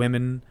 hertz,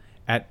 women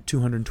at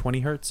 220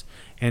 hertz,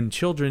 and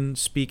children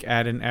speak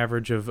at an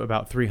average of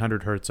about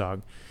 300 hertz.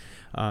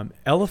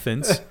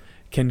 Elephants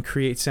can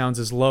create sounds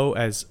as low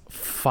as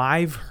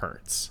 5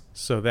 hertz.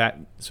 So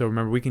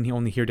remember, we can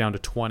only hear down to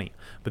 20,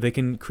 but they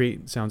can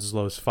create sounds as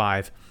low as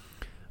 5.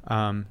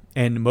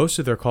 And most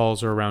of their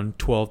calls are around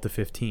 12 to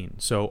 15.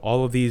 So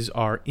all of these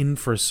are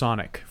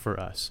infrasonic for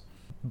us.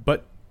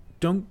 But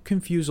don't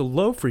confuse a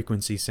low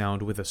frequency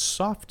sound with a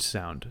soft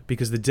sound,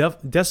 because the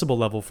decibel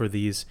level for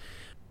these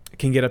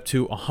can get up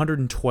to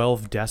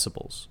 112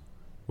 decibels,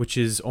 which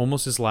is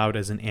almost as loud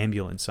as an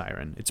ambulance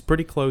siren. It's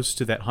pretty close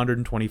to that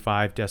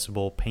 125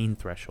 decibel pain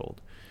threshold.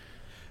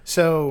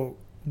 So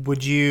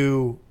would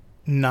you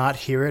not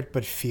hear it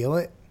but feel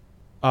it?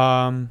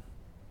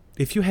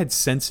 If you had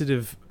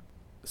sensitive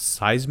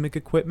seismic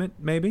equipment,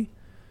 maybe.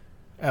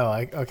 Oh,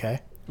 okay.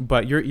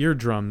 But your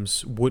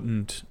eardrums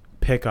wouldn't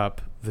pick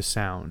up the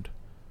sound.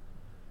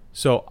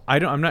 So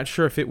I'm not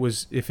sure if it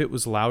was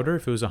louder,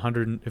 if it was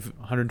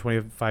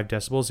 125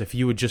 decibels, if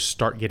you would just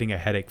start getting a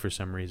headache for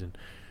some reason.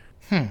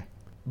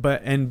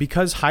 And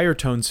because higher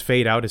tones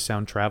fade out as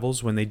sound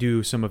travels when they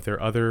do some of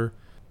their other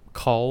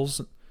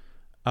calls,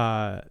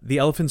 the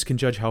elephants can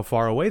judge how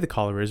far away the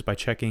caller is by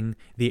checking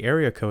the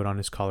area code on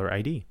his caller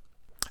ID.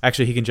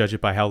 Actually, he can judge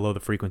it by how low the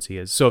frequency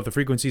is. So if the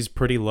frequency is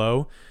pretty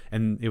low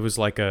and it was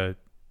like a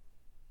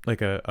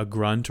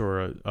grunt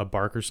or a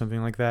bark or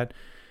something like that,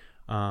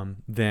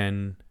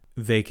 then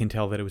they can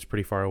tell that it was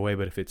pretty far away.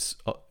 But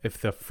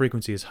if the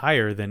frequency is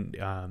higher, then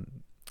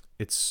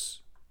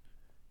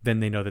then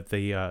they know that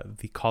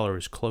the caller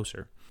is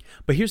closer.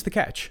 But here's the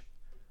catch: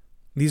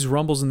 these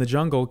rumbles in the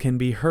jungle can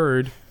be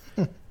heard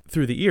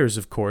through the ears,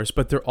 of course,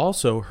 but they're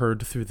also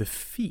heard through the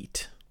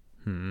feet.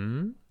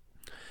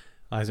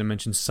 As I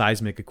mentioned,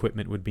 seismic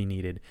equipment would be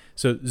needed.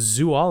 So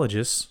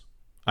zoologists,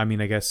 I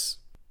guess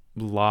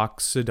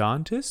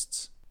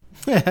loxodontists?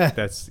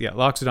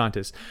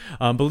 Loxodontists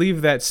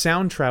believe that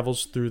sound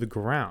travels through the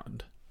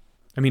ground.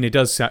 It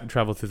does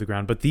travel through the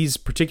ground, but these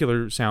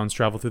particular sounds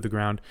travel through the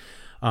ground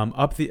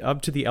up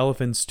to the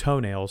elephant's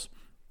toenails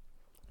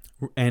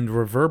and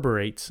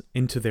reverberates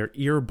into their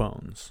ear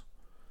bones.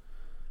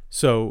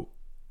 So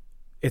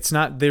it's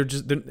not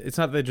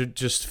that they're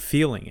just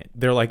feeling it.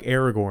 They're like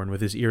Aragorn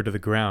with his ear to the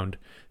ground,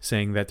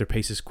 saying that their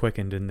pace is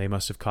quickened and they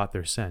must have caught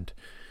their scent.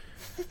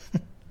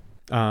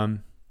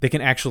 They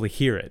can actually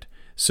hear it.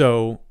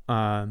 So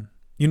they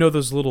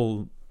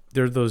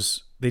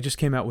just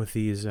came out with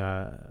these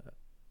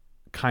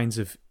kinds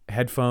of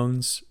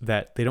headphones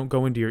that they don't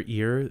go into your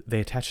ear. They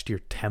attach to your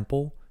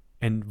temple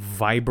and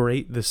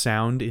vibrate the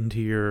sound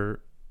into your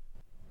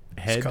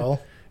head.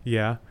 Skull?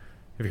 Yeah.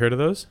 Have you heard of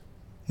those?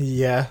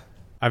 Yeah.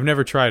 I've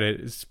never tried it.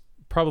 It's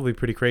probably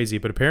pretty crazy,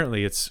 but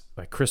apparently it's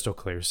like crystal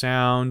clear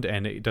sound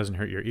and it doesn't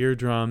hurt your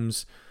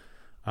eardrums.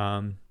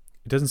 It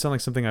doesn't sound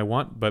like something I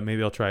want, but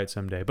maybe I'll try it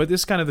someday. But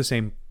this is kind of the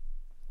same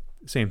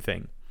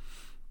thing.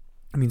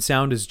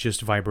 Sound is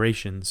just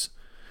vibrations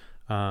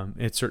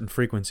at certain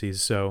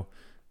frequencies, so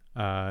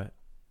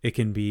it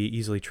can be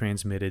easily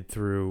transmitted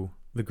through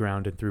the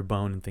ground and through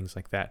bone and things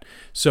like that.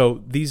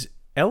 So these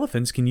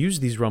elephants can use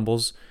these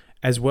rumbles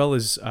as well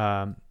as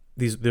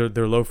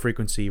their low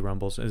frequency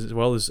rumbles, as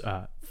well as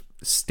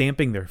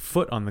stamping their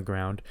foot on the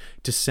ground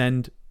to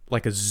send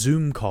like a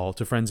Zoom call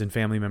to friends and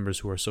family members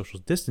who are social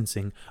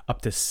distancing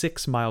up to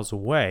 6 miles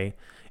away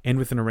and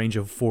within a range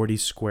of 40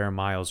 square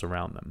miles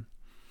around them.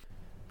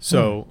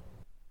 So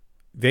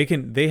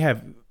they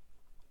have,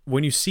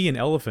 when you see an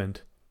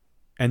elephant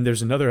and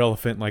there's another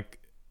elephant like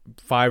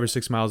 5 or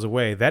 6 miles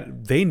away,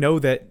 that they know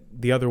that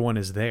the other one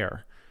is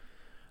there,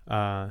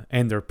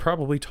 and they're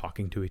probably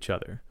talking to each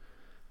other.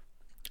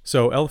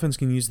 So elephants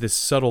can use this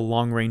subtle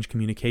long-range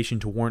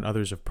communication to warn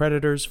others of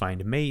predators,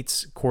 find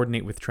mates,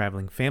 coordinate with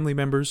traveling family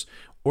members,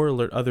 or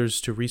alert others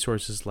to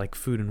resources like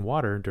food and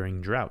water during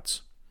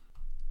droughts.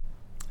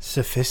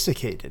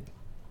 Sophisticated.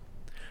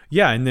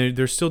 Yeah, and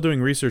they're still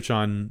doing research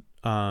on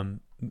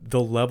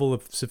the level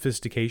of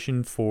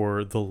sophistication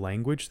for the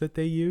language that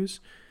they use.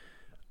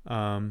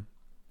 And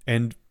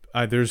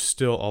there's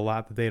still a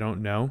lot that they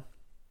don't know.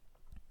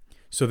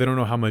 So they don't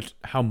know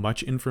how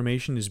much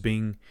information is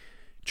being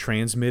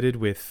transmitted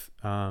with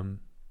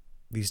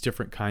these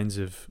different kinds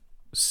of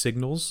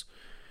signals,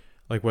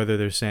 like whether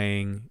they're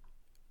saying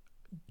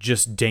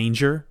just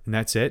danger and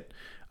that's it,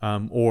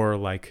 or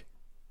like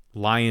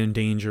lion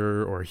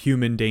danger or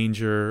human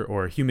danger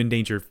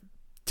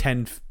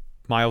 10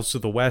 miles to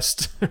the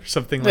west or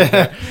something like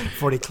that.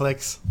 40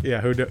 clicks. Yeah,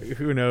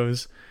 who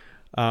knows?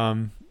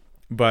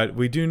 But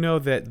we do know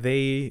that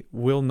they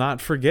will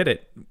not forget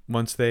it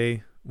once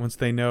they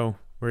know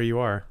where you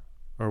are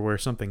or where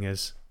something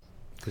is.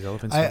 Because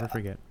elephants never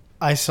forget.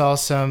 I saw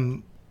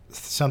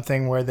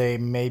something where they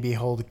maybe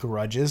hold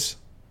grudges.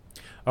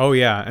 Oh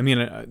yeah,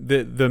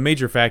 the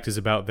major fact is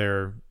about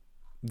their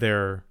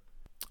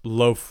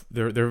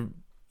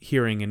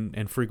hearing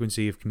and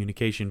frequency of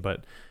communication,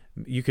 but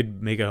you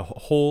could make a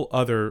whole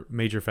other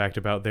major fact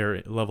about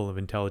their level of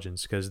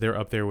intelligence, because they're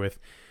up there with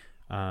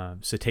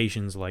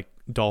cetaceans like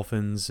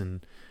dolphins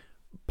and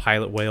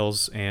pilot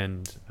whales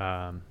and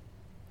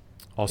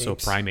also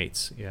apes.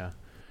 Primates. Yeah,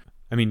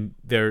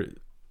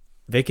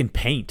 they can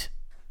paint.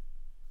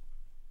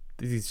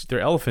 They're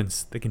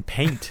elephants. They can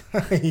paint.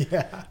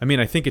 Yeah.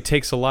 I think it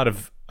takes a lot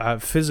of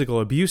physical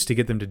abuse to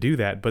get them to do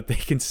that, but they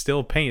can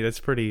still paint.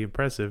 That's pretty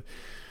impressive.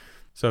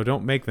 So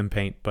don't make them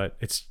paint, but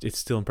it's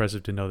still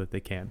impressive to know that they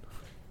can.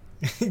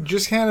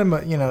 Just kind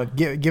of,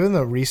 give them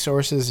the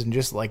resources and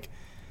just like,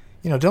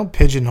 don't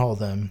pigeonhole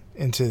them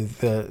into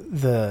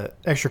the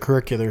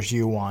extracurriculars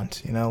you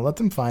want. Let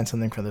them find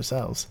something for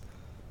themselves.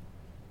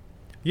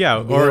 Yeah,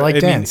 Maybe or they like I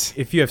dance.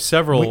 mean, if you have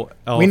several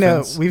elephants, we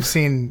know we've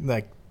seen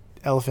like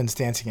elephants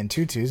dancing in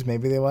tutus.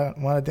 Maybe they want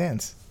to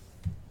dance.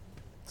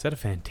 Is that a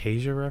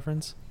Fantasia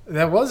reference?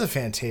 That was a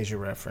Fantasia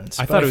reference.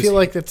 I feel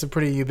like that's a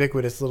pretty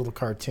ubiquitous little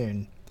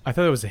cartoon. I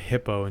thought it was a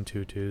hippo in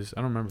tutus.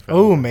 I don't remember.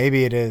 Oh,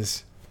 maybe it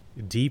is.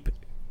 Deep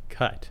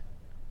cut.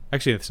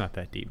 Actually, it's not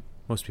that deep.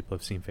 Most people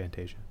have seen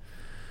Fantasia.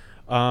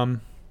 But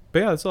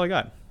yeah, that's all I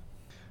got.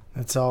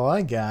 That's all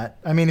I got.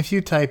 I mean, if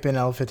you type in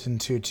elephant in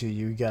tutu,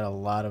 you get a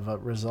lot of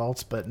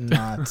results, but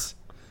not.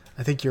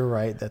 I think you're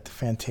right that the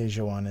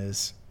Fantasia one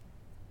is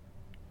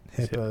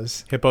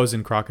hippos. Hippos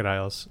and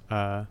crocodiles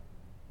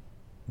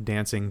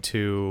dancing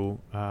to,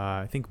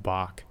 I think,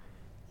 Bach.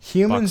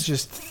 Humans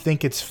just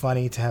think it's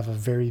funny to have a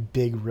very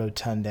big,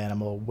 rotund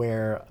animal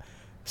wear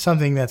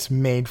something that's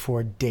made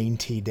for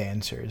dainty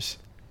dancers.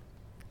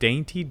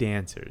 Dainty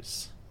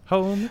dancers.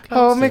 Hold me closer.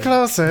 Hold me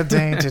closer,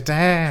 dainty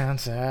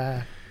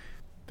dancer.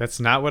 That's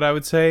not what I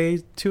would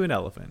say to an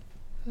elephant.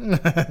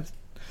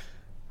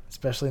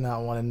 Especially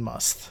not one in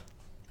must.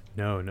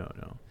 No.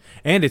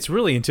 And it's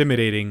really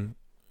intimidating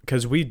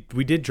because we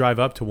did drive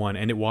up to one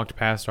and it walked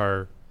past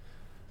our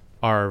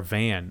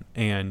van,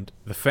 and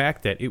the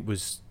fact that it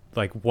was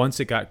like once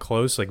it got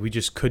close, like we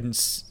couldn't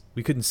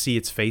see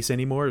its face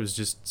anymore. It was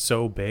just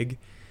so big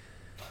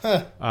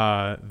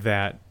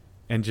that,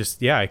 and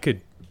just I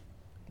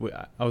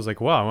was like,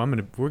 wow,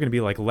 we're gonna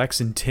be like Lex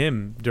and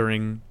Tim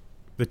during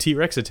the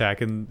T-Rex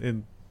attack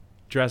in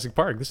Jurassic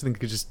Park. This thing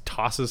could just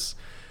toss us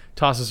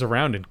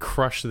around and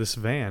crush this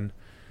van.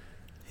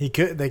 They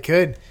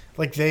could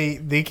like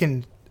they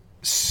can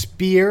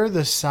spear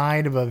the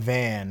side of a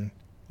van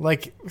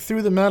like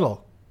through the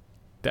metal.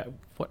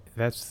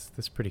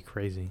 That's pretty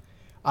crazy.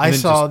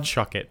 Just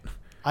chuck it.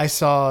 I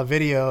saw a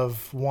video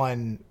of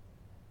one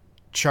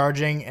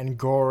charging and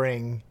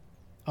goring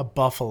a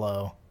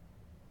buffalo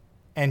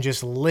and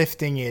just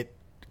lifting it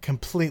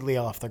completely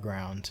off the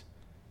ground.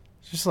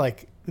 Just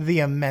like the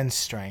immense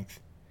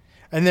strength.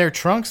 And their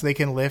trunks, they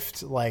can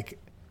lift like,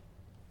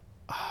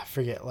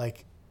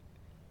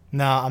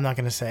 no, I'm not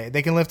going to say.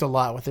 They can lift a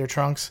lot with their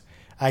trunks.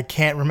 I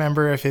can't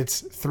remember if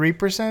it's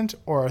 3%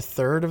 or a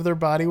third of their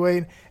body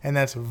weight, and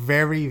that's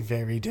very,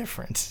 very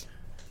different.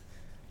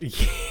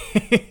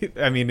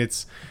 I mean,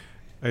 it's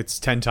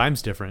 10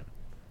 times different.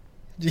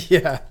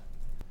 Yeah.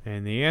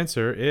 And the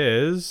answer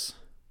is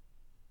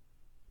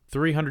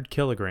 300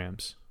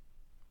 kilograms,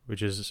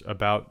 which is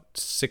about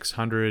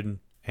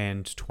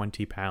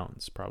 620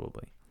 pounds,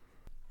 probably.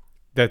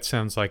 That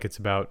sounds like it's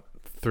about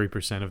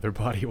 3% of their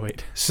body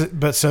weight. So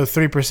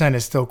 3%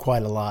 is still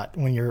quite a lot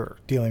when you're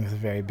dealing with a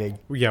very big...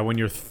 Yeah, when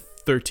you're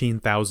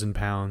 13,000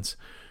 pounds.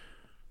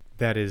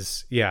 That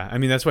is... Yeah, I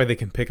mean, that's why they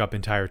can pick up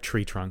entire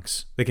tree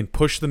trunks. They can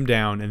push them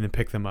down and then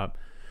pick them up.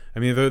 I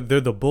mean,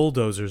 they're the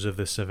bulldozers of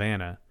the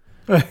savannah.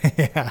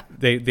 Yeah.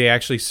 They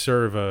actually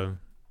serve a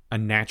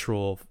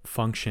natural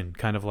function,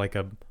 kind of like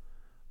a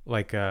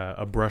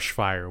brush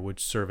fire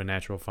would serve a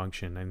natural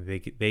function. And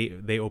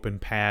they open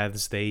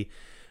paths. They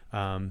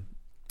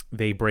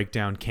break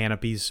down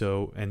canopies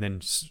so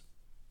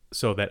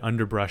that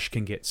underbrush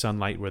can get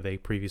sunlight where they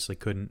previously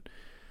couldn't.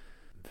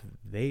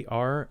 They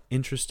are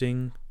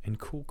interesting and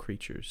cool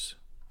creatures.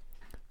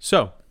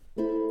 So,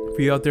 for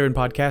you out there in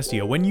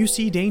Podcastia, when you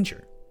see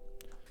danger,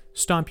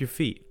 stomp your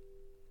feet,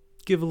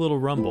 give a little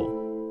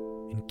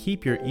rumble, and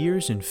keep your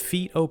ears and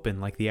feet open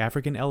like the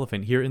African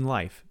elephant here in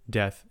Life,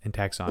 Death, and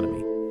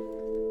Taxonomy.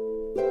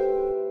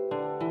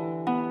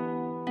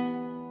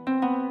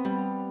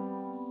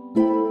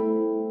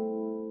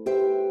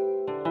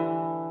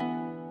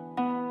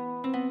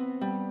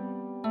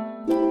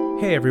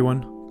 Hey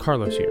everyone,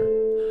 Carlos here.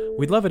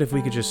 We'd love it if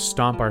we could just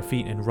stomp our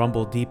feet and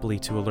rumble deeply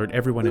to alert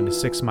everyone in a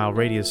 6-mile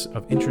radius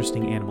of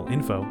interesting animal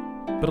info,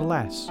 but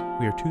alas,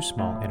 we are too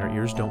small and our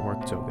ears don't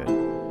work so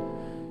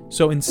good.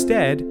 So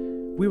instead,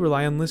 we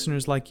rely on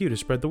listeners like you to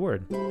spread the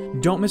word.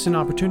 Don't miss an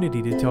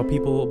opportunity to tell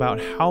people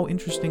about how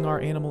interesting our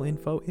animal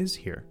info is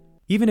here,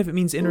 even if it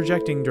means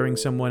interjecting during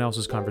someone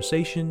else's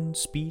conversation,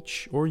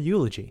 speech, or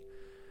eulogy.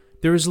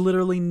 There is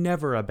literally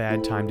never a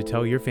bad time to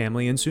tell your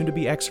family and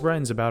soon-to-be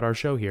ex-friends about our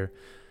show here.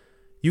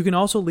 You can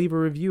also leave a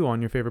review on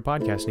your favorite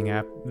podcasting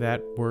app.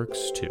 That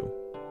works too.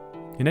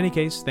 In any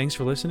case, thanks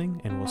for listening,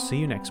 and we'll see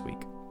you next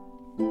week.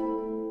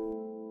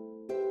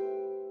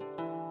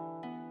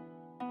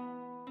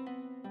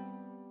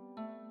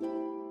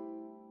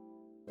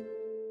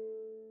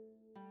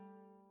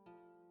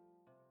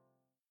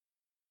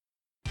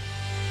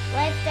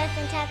 Life, Death,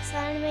 and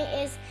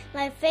Taxonomy is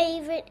my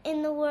favorite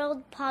in the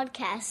world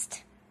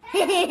podcast.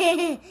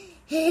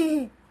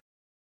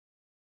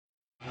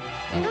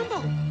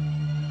 No.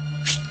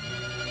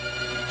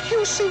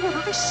 You see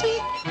what I see?